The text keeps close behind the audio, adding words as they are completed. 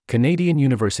Canadian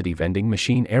University vending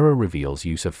machine error reveals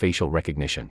use of facial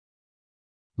recognition.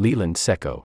 Leland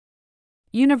Secco.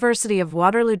 University of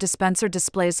Waterloo dispenser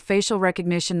displays facial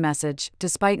recognition message,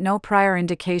 despite no prior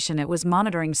indication it was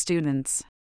monitoring students.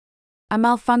 A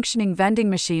malfunctioning vending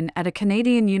machine at a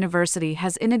Canadian university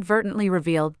has inadvertently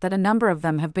revealed that a number of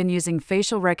them have been using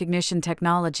facial recognition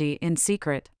technology in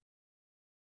secret.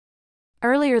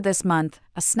 Earlier this month,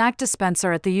 a snack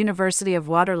dispenser at the University of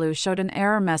Waterloo showed an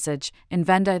error message in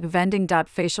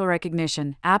vending.facial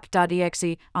recognition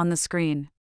app.exe on the screen.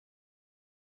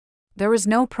 There was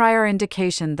no prior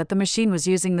indication that the machine was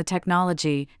using the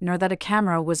technology, nor that a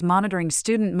camera was monitoring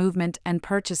student movement and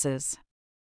purchases.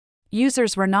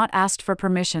 Users were not asked for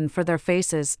permission for their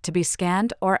faces to be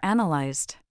scanned or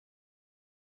analyzed.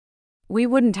 We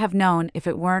wouldn't have known if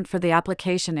it weren't for the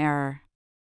application error.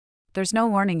 There's no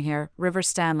warning here, River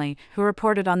Stanley, who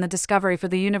reported on the discovery for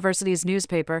the university's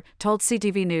newspaper, told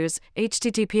CTV News,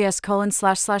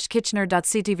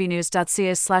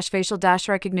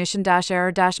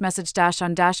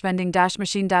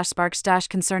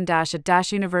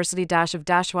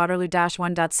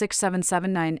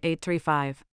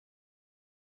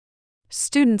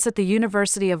 Students at the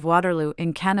University of Waterloo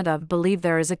in Canada believe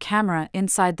there is a camera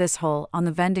inside this hole on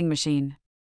the vending machine.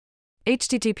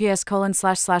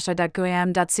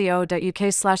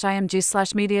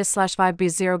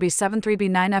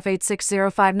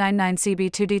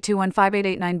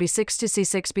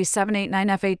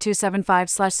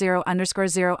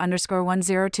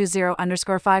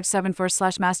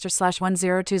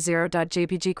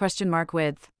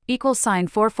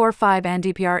 445 and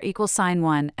DPR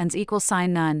 =1 and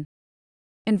none.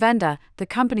 Invenda, the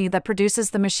company that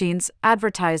produces the machines,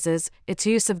 advertises its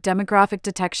use of demographic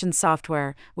detection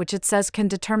software, which it says can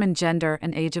determine gender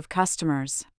and age of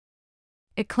customers.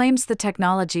 It claims the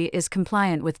technology is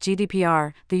compliant with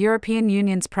GDPR, the European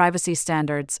Union's privacy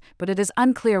standards, but it is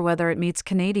unclear whether it meets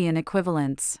Canadian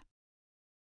equivalents.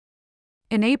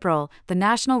 In April, the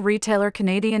national retailer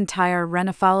Canadian Tire ran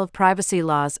afoul of privacy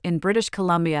laws in British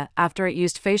Columbia after it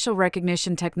used facial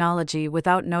recognition technology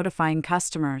without notifying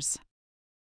customers.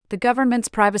 The government's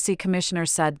privacy commissioner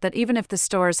said that even if the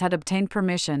stores had obtained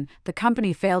permission, the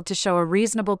company failed to show a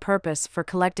reasonable purpose for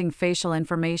collecting facial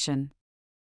information.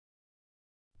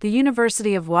 The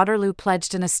University of Waterloo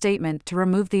pledged in a statement to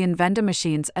remove the Invenda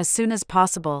machines as soon as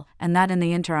possible, and that in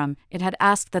the interim, it had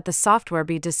asked that the software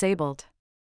be disabled.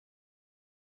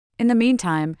 In the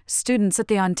meantime, students at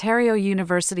the Ontario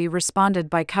University responded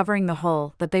by covering the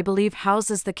hole that they believe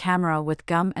houses the camera with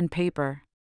gum and paper.